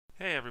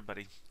Hey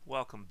everybody,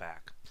 welcome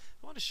back. I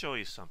want to show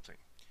you something.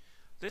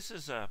 This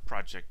is a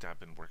project I've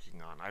been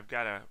working on. I've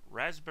got a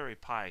Raspberry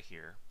Pi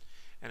here,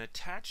 and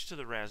attached to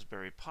the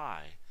Raspberry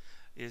Pi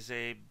is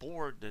a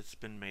board that's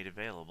been made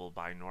available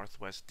by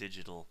NW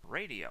Digital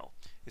Radio.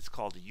 It's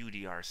called a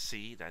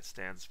UDRC, that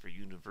stands for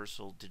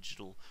Universal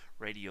Digital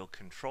Radio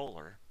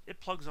Controller. It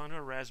plugs onto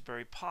a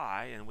Raspberry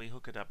Pi and we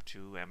hook it up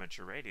to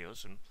amateur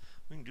radios and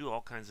we can do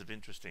all kinds of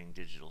interesting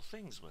digital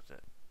things with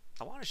it.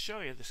 I want to show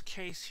you this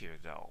case here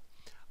though.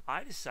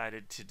 I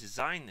decided to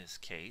design this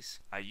case.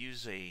 I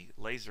use a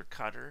laser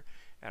cutter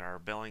at our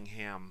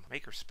Bellingham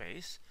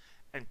makerspace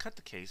and cut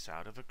the case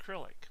out of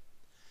acrylic.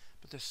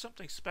 But there's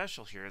something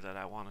special here that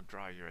I want to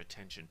draw your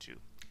attention to.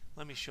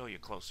 Let me show you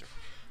closer.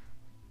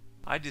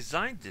 I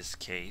designed this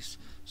case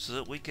so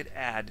that we could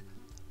add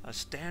a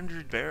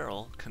standard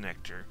barrel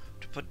connector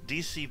to put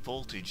DC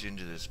voltage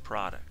into this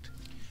product.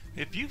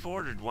 If you've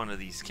ordered one of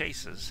these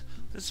cases,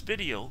 this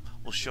video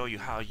will show you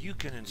how you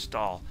can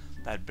install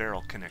that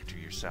barrel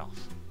connector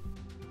yourself.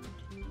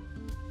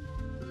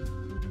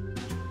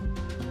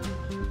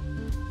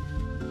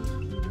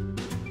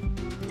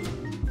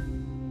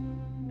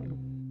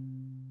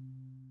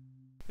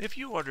 If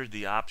you ordered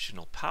the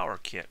optional power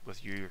kit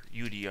with your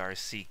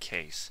UDRC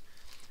case,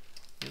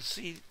 you'll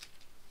see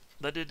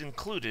that it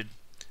included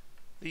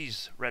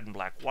these red and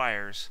black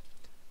wires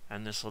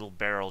and this little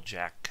barrel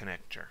jack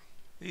connector.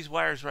 These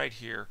wires right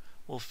here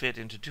will fit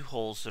into two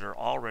holes that are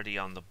already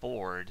on the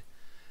board,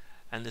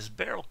 and this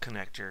barrel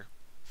connector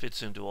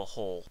fits into a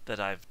hole that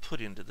I've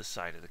put into the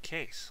side of the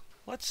case.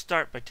 Let's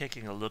start by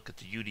taking a look at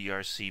the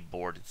UDRC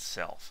board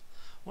itself.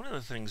 One of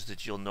the things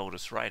that you'll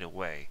notice right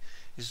away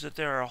is that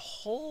there are a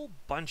whole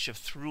bunch of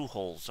through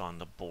holes on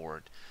the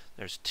board.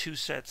 There's two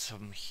sets of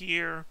them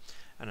here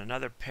and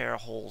another pair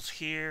of holes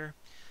here.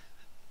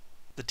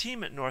 The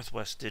team at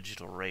NW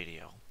Digital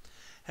Radio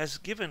has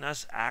given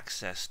us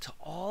access to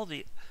all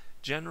the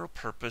general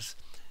purpose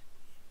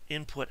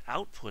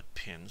input-output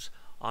pins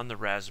on the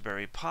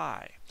Raspberry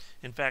Pi.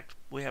 In fact,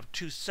 we have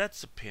two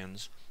sets of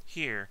pins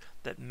here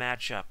that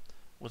match up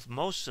with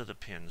most of the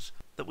pins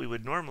that we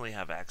would normally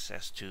have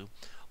access to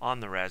on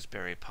the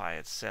Raspberry Pi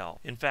itself.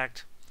 In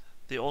fact,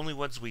 the only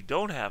ones we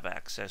don't have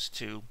access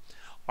to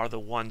are the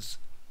ones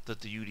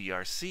that the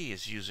UDRC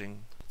is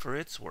using for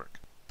its work.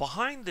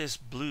 Behind this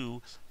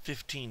blue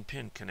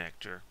 15-pin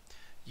connector,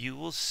 you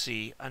will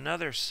see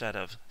another set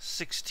of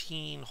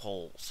 16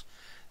 holes.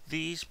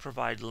 These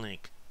provide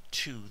link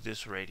to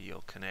this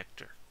radio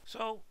connector.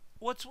 So,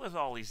 what's with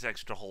all these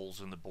extra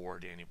holes in the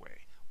board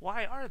anyway?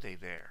 Why are they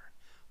there?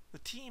 The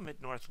team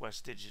at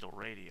NW Digital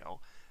Radio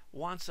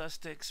wants us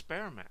to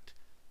experiment.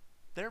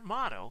 Their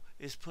motto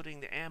is putting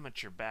the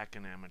amateur back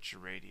in amateur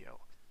radio.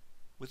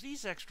 With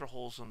these extra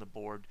holes on the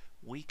board,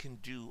 we can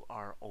do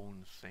our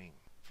own thing.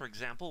 For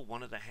example,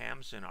 one of the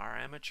hams in our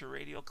amateur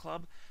radio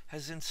club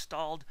has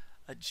installed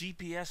a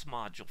GPS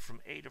module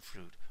from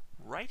Adafruit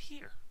right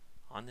here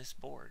on this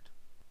board.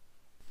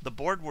 The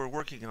board we're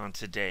working on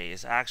today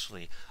is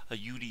actually a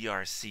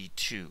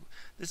UDRC-II.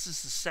 This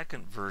is the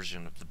second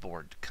version of the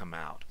board to come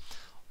out.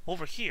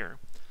 Over here,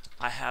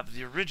 I have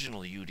the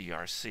original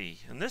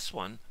UDRC, and this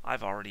one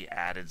I've already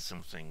added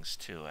some things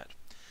to it.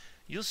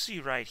 You'll see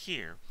right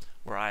here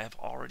where I have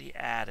already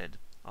added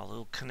a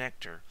little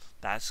connector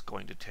that's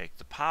going to take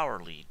the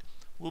power lead.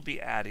 We'll be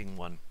adding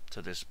one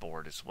to this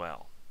board as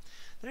well.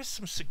 There's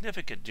some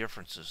significant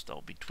differences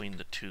though between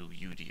the two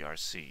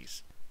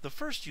UDRCs. The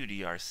first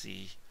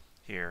UDRC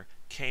here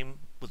came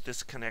with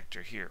this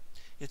connector here.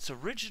 Its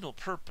original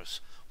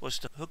purpose was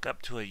to hook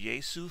up to a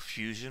Yaesu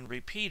Fusion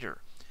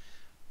repeater.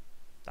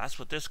 That's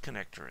what this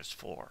connector is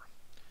for.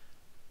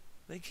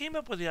 They came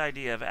up with the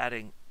idea of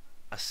adding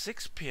a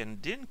 6-pin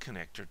DIN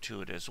connector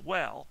to it as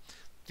well.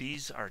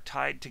 These are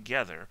tied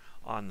together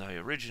on the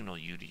original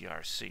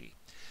UDRC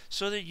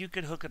so that you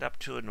can hook it up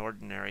to an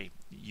ordinary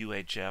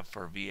UHF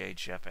or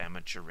VHF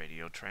amateur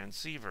radio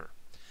transceiver.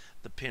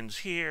 The pins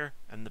here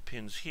and the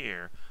pins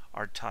here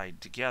are tied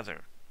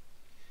together.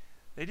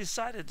 They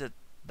decided that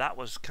that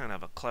was kind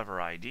of a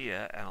clever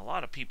idea and a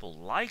lot of people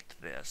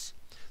liked this.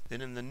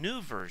 Then in the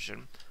new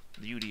version,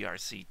 the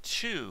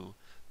UDRC-II,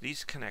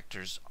 these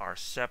connectors are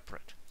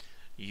separate.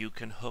 You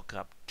can hook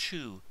up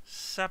two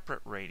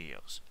separate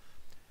radios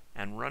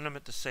and run them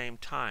at the same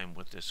time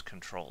with this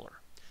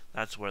controller.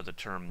 That's where the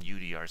term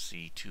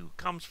UDRC-II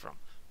comes from,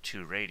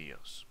 two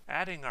radios.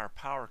 Adding our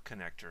power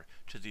connector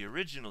to the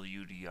original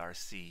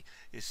UDRC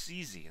is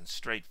easy and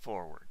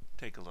straightforward.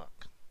 Take a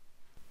look.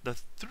 The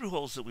through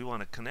holes that we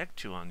want to connect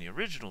to on the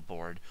original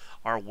board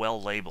are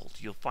well labeled.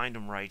 You'll find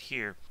them right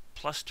here,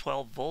 plus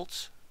 12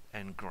 volts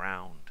and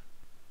ground.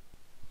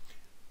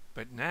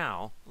 But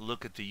now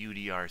look at the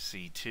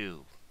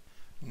UDRC-II.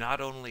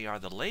 Not only are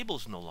the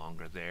labels no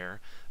longer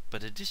there,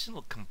 but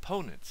additional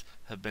components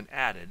have been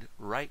added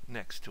right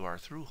next to our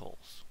through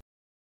holes.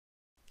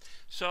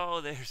 So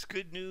there's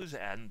good news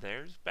and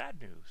there's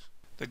bad news.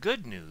 The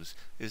good news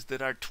is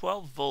that our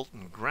 12-volt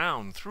and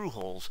ground through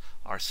holes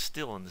are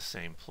still in the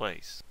same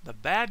place. The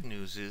bad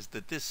news is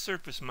that this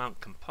surface mount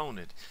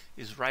component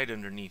is right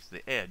underneath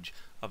the edge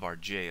of our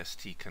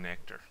JST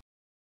connector.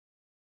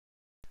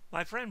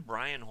 My friend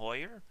Brian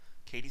Hoyer,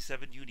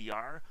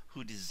 KD7UDR,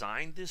 who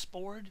designed this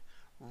board,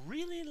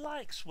 really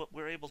likes what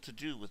we're able to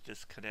do with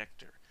this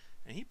connector.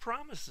 And he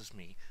promises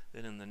me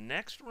that in the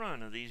next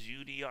run of these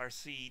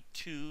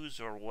UDRC-IIs,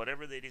 or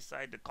whatever they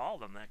decide to call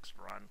the next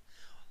run,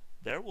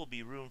 there will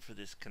be room for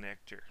this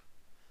connector.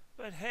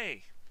 But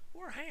hey,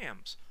 we're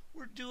hams.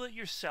 We're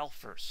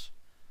do-it-yourselfers.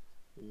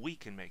 We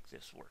can make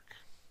this work.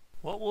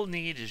 What we'll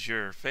need is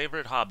your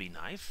favorite hobby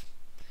knife,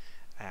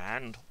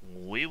 and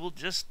we will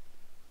just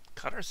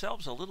cut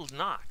ourselves a little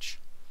notch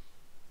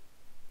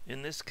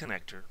in this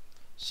connector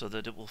so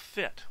that it will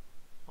fit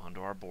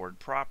onto our board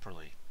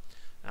properly.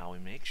 Now we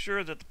make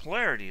sure that the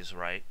polarity is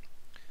right.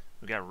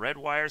 We've got red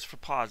wires for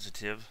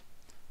positive,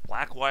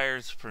 black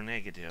wires for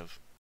negative.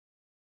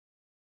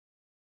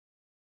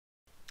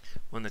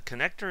 When the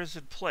connector is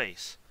in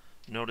place,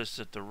 notice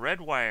that the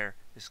red wire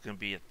is going to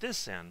be at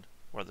this end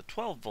where the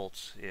 12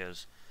 volts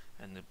is,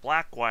 and the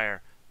black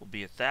wire will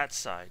be at that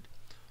side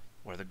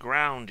where the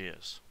ground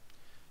is.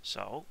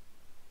 So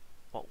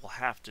what we'll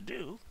have to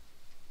do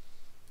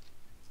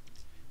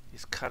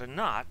is cut a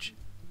notch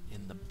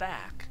in the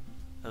back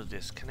of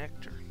this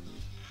connector.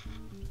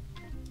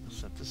 We'll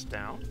set this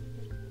down,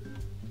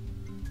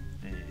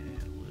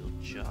 and we'll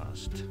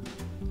just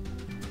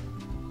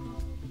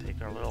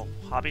take our little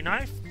hobby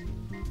knife,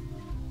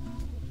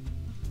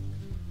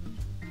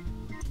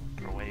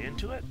 work our way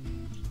into it.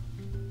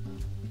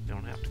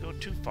 Don't have to go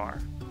too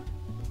far.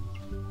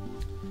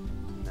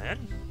 And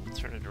then we'll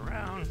turn it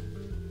around,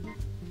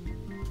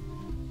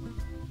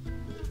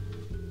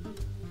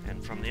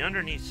 and from the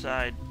underneath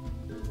side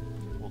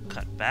we'll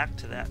cut back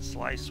to that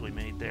slice we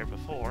made there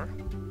before.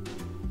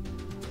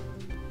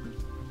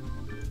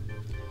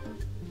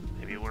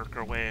 Maybe work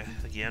our way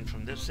again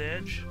from this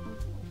edge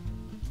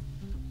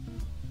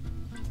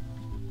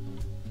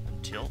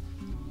until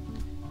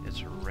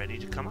it's ready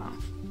to come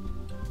off.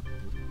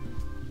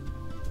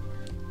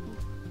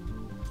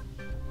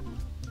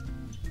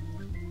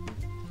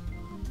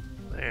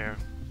 There.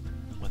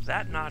 With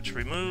that notch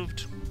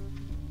removed,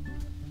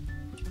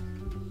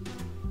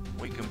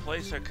 we can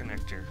place our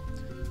connector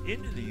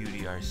into the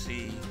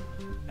UDRC,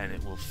 and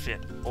it will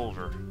fit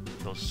over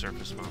those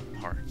surface mount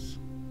parts.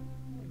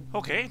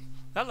 Okay,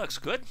 that looks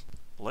good.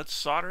 Let's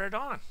solder it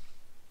on.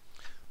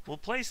 We'll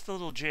place the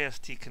little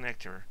JST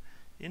connector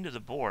into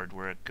the board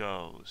where it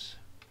goes.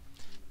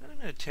 Then I'm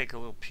going to take a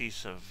little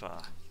piece of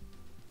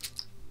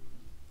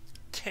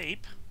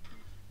tape,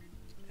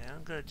 and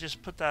I'm going to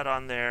just put that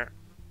on there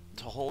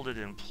to hold it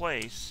in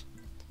place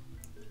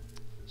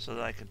so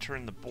that I can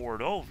turn the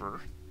board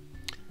over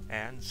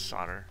and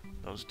solder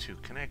those two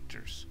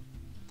connectors.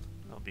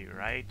 They'll be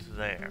right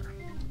there.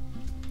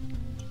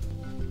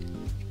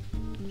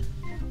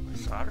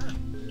 Solder.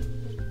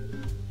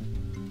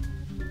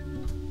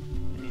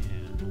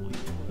 And we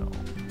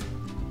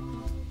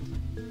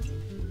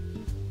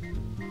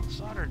will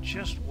solder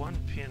just one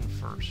pin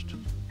first.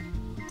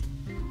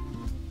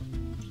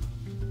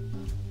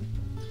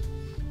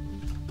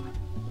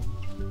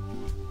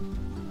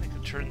 I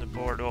can turn the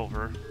board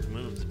over,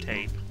 remove the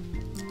tape.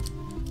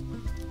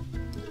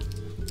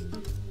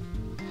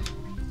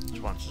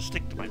 Wants to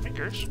stick to my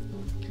fingers,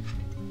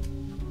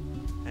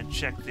 and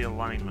check the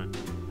alignment,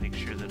 make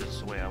sure that it's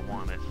the way I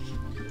want it.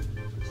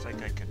 Looks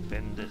like I can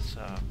bend this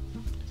a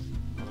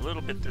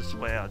little bit this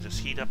way. I'll just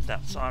heat up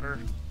that solder,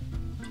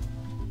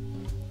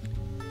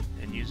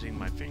 and using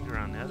my finger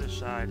on the other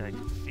side, I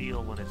can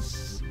feel when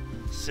it's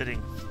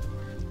sitting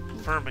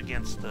firm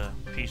against the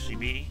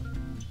PCB.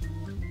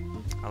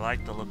 I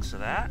like the looks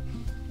of that.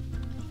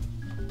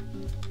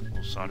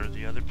 We'll solder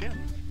the other pin.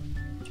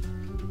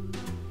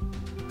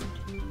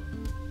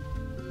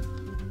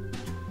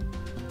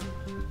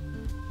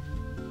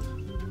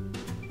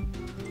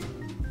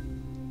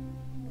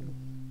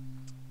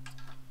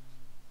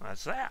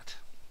 That's that.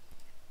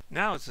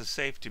 Now, as a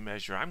safety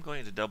measure, I'm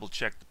going to double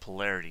check the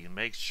polarity and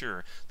make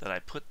sure that I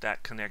put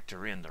that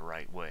connector in the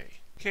right way.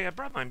 Okay, I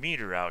brought my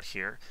meter out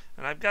here,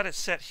 and I've got it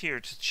set here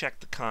to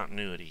check the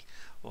continuity.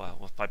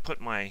 Well, if I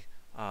put my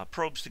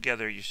probes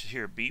together, you should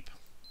hear a beep.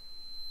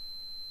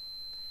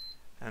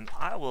 And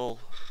I will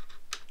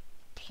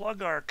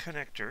plug our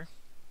connector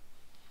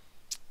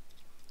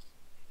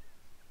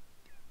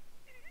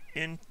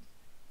in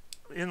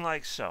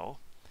like so.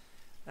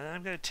 And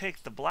I'm going to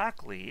take the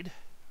black lead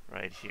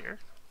right here,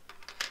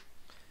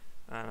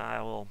 and I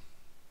will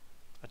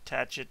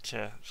attach it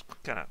to,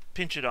 kind of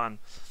pinch it on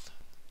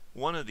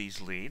one of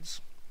these leads,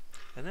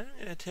 and then I'm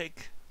going to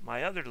take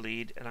my other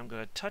lead and I'm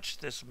going to touch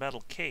this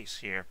metal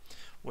case here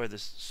where the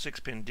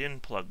 6-pin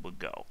DIN plug would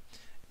go,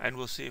 and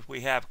we'll see if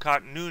we have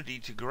continuity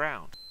to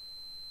ground.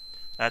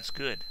 That's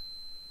good.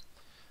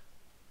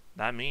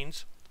 That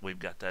means we've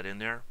got that in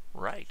there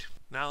right.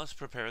 Now let's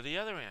prepare the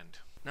other end.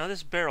 Now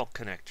this barrel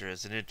connector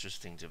is an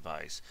interesting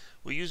device.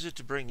 We use it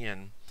to bring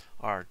in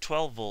our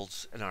 12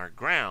 volts and our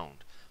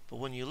ground, but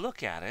when you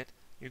look at it,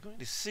 you're going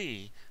to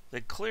see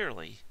that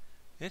clearly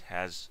it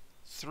has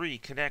 3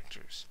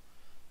 connectors.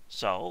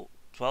 So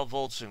 12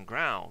 volts and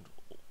ground,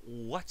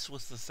 what's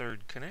with the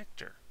third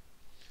connector?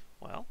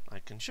 Well, I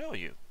can show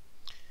you.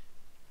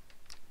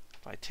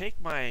 If I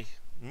take my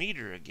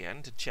meter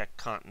again to check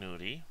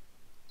continuity,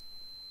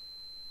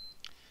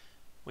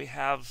 we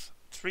have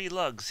 3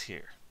 lugs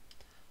here.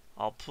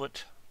 I'll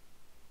put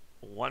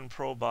one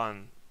probe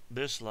on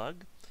this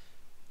lug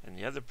and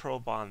the other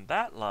probe on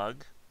that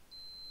lug,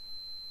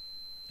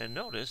 and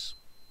notice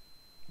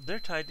they're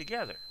tied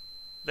together.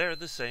 They're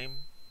the same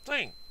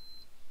thing,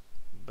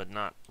 but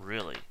not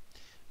really.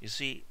 You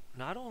see,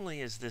 not only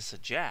is this a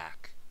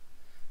jack,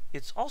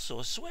 it's also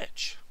a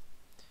switch.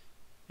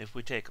 If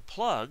we take a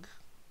plug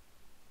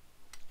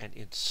and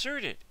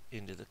insert it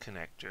into the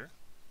connector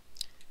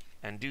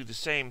and do the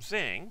same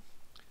thing,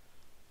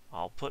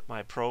 I'll put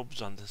my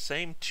probes on the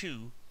same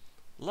 2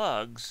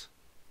 lugs,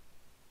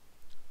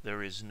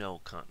 there is no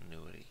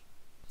continuity.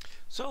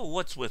 So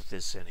what's with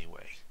this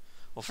anyway?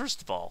 Well,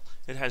 first of all,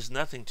 it has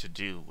nothing to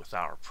do with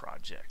our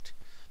project,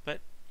 but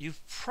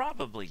you've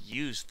probably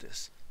used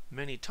this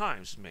many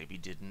times, maybe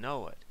didn't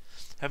know it.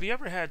 Have you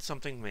ever had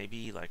something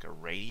maybe like a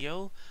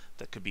radio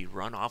that could be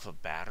run off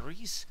of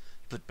batteries?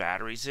 Put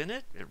batteries in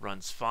it, it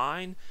runs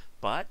fine,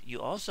 but you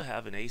also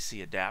have an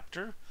AC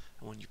adapter,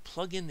 and when you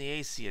plug in the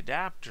AC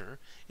adapter,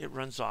 it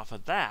runs off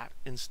of that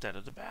instead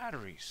of the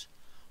batteries.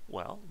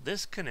 Well,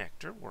 this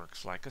connector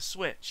works like a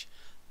switch.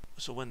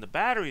 So when the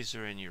batteries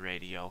are in your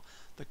radio,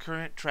 the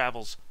current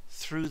travels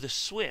through the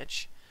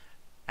switch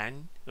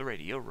and the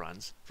radio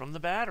runs from the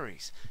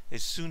batteries.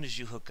 As soon as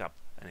you hook up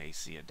an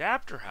AC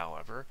adapter,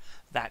 however,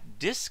 that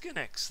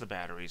disconnects the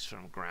batteries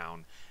from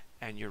ground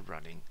and you're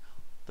running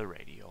the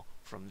radio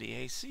from the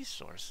AC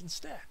source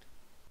instead.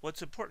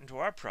 What's important to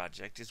our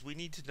project is we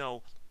need to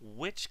know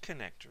which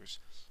connectors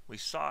we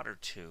solder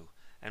to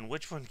and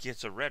which one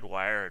gets a red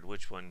wire and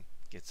which one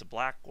gets a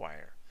black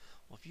wire.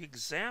 Well, if you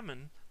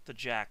examine the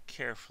jack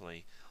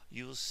carefully,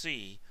 you'll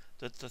see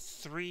that the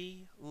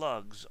 3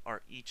 lugs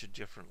are each a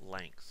different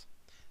length.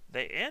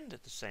 They end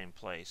at the same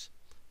place,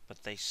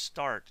 but they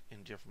start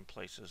in different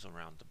places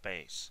around the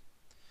base.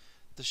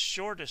 The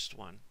shortest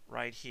one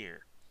right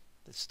here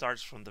that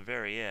starts from the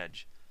very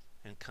edge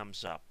and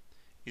comes up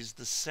is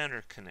the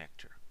center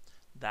connector.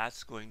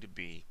 That's going to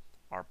be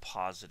our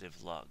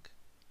positive lug.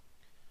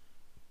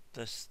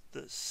 The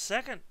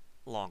second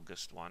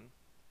longest one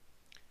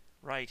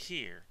right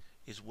here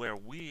is where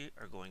we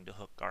are going to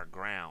hook our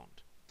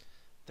ground.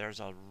 There's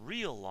a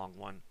real long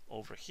one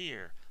over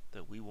here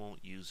that we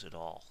won't use at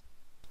all.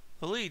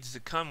 The leads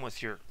that come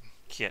with your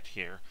kit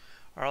here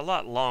are a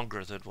lot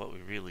longer than what we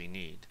really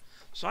need.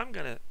 So I'm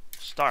going to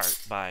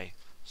start by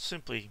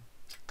simply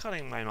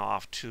cutting mine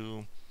off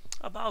to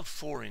about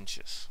 4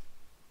 inches.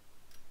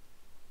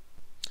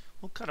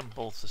 We'll cut them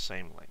both the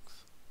same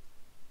length.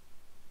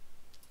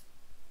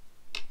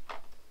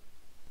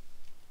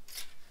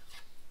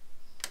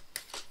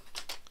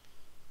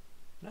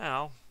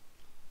 Now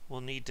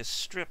we'll need to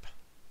strip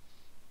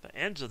the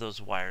ends of those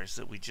wires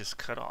that we just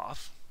cut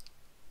off.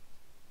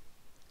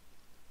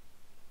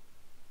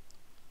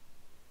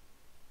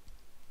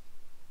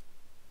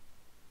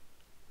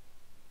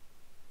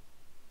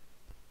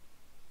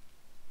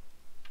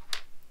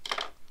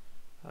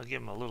 I'll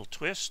give them a little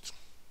twist.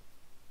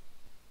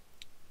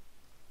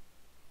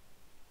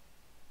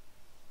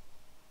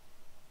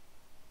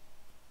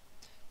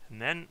 And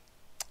then,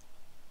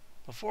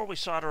 before we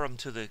solder them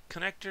to the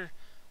connector,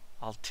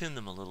 I'll tin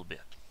them a little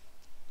bit.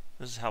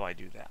 This is how I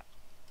do that.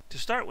 To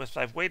start with,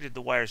 I've weighted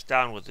the wires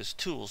down with this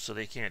tool so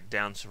they can't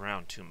dance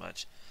around too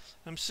much.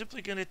 I'm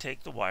simply going to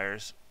take the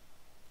wires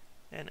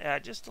and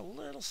add just a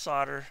little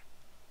solder.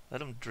 Let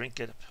them drink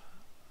it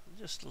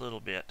just a little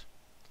bit.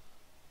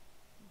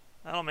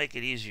 That'll make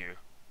it easier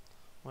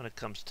when it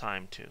comes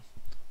time to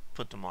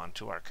put them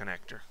onto our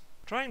connector.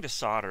 Trying to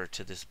solder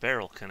to this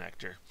barrel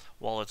connector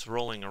while it's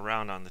rolling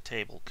around on the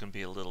table can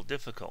be a little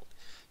difficult.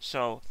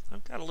 So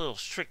I've got a little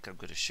trick I'm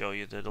going to show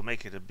you that'll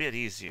make it a bit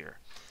easier.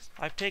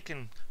 I've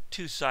taken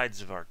 2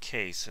 sides of our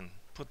case and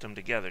put them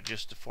together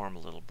just to form a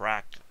little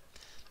bracket.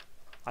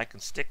 I can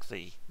stick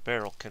the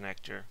barrel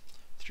connector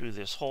through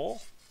this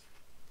hole,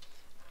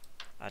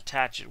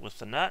 attach it with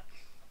the nut,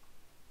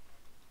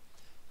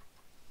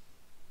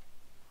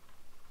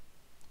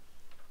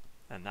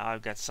 and now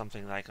I've got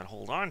something that I can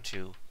hold on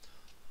to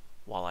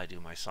while I do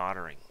my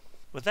soldering.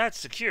 With that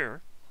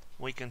secure,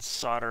 we can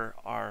solder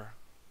our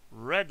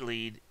red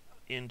lead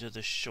into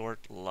the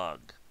short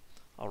lug.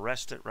 I'll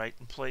rest it right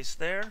in place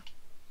there.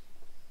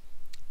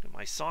 Do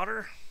my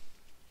solder.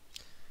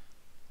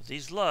 With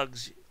these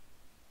lugs, it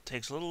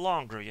takes a little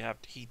longer. You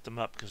have to heat them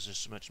up because there's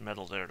so much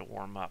metal there to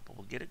warm up. But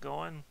we'll get it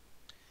going.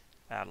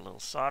 Add a little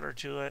solder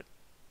to it.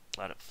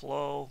 Let it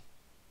flow.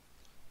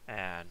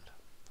 And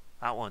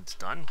that one's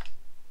done.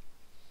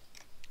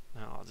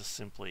 Now I'll just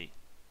simply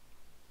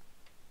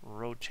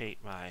rotate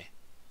my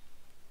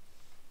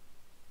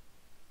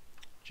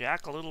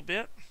jack a little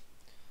bit.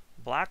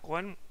 Black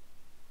one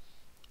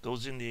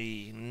goes in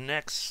the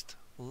next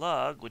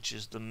lug, which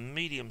is the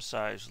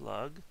medium-sized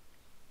lug.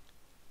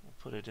 We'll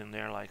put it in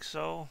there like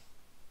so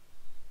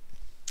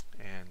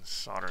and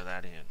solder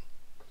that in.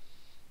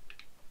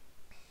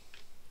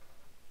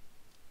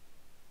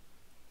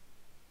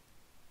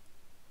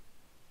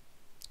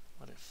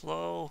 Let it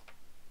flow.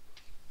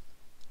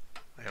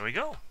 we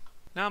go.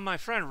 Now my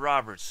friend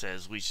Robert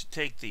says we should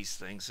take these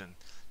things and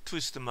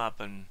twist them up,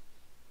 and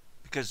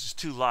because there's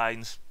two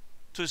lines,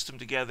 twist them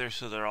together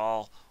so they're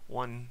all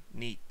one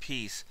neat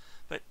piece.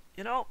 But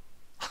you know,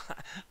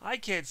 I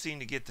can't seem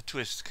to get the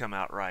twist to come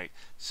out right,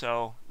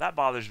 so that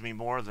bothers me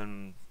more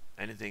than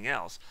anything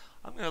else.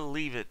 I'm going to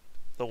leave it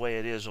the way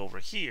it is over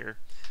here,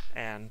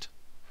 and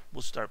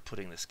we'll start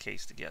putting this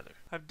case together.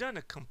 I've done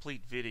a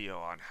complete video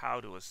on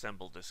how to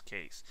assemble this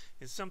case.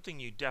 It's something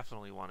you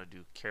definitely want to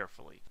do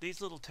carefully.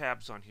 These little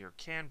tabs on here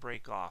can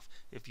break off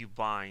if you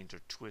bind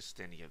or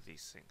twist any of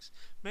these things.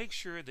 Make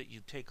sure that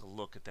you take a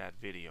look at that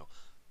video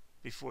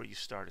before you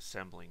start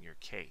assembling your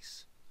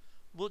case.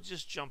 We'll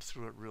just jump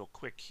through it real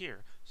quick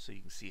here so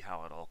you can see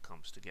how it all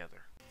comes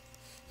together.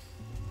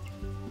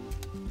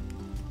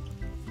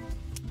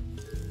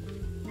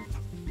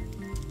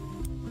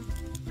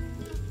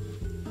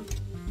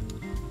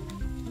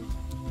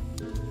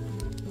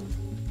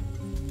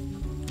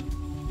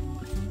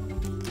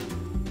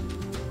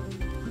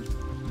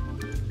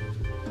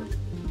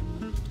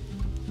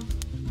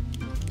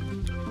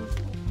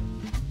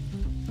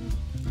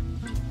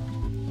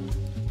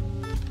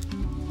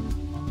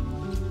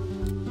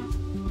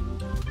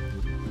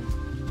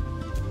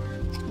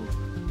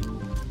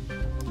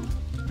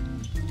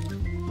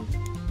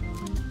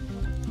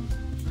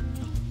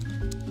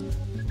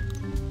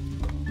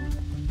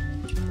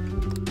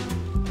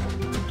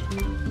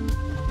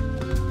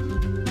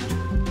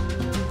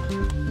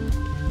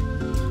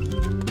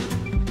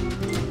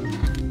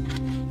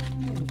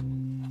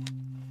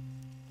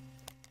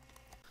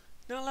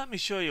 Now let me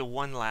show you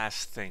one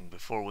last thing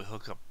before we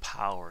hook up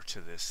power to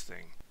this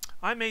thing.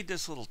 I made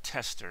this little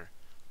tester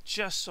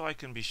just so I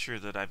can be sure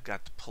that I've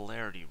got the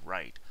polarity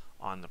right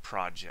on the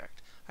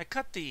project. I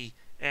cut the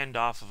end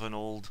off of an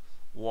old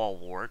wall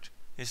wart.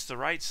 It's the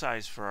right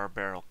size for our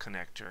barrel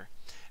connector.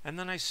 And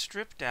then I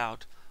stripped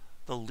out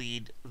the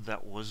lead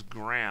that was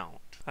ground.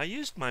 I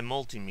used my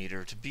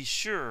multimeter to be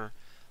sure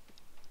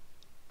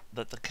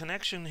that the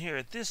connection here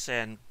at this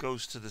end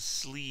goes to the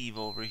sleeve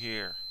over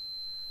here.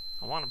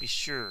 I want to be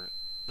sure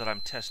that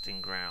I'm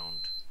testing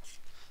ground.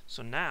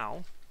 So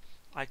now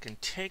I can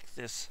take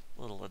this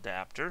little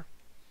adapter,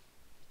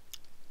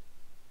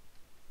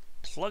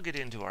 plug it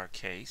into our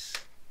case,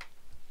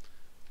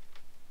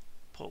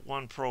 put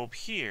one probe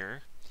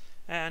here,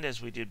 and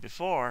as we did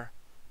before,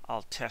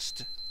 I'll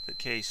test the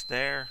case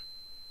there,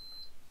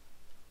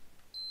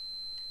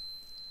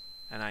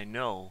 and I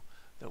know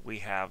that we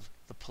have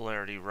the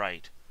polarity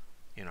right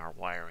in our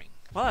wiring.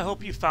 Well, I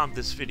hope you found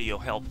this video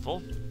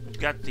helpful. We've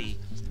got the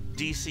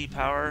DC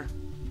power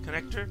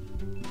connector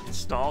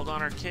installed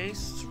on our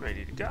case. It's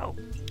ready to go.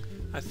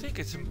 I think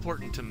it's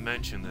important to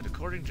mention that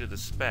according to the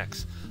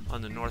specs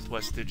on the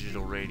Northwest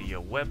Digital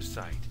Radio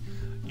website,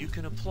 you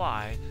can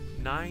apply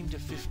 9 to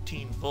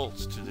 15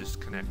 volts to this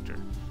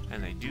connector,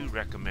 and they do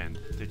recommend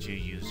that you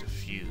use a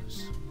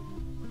fuse.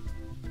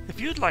 If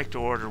you'd like to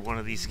order one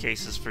of these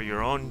cases for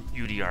your own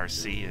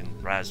UDRC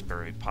and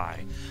Raspberry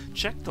Pi,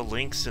 check the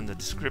links in the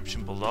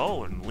description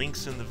below and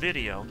links in the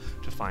video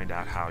to find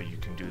out how you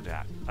can do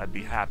that. I'd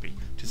be happy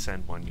to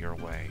send one your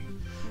way.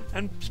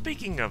 And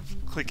speaking of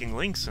clicking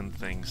links and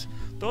things,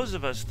 those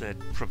of us that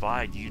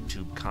provide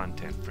YouTube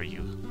content for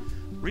you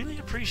really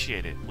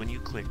appreciate it when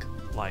you click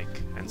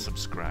like and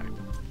subscribe.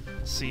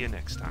 See you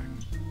next time.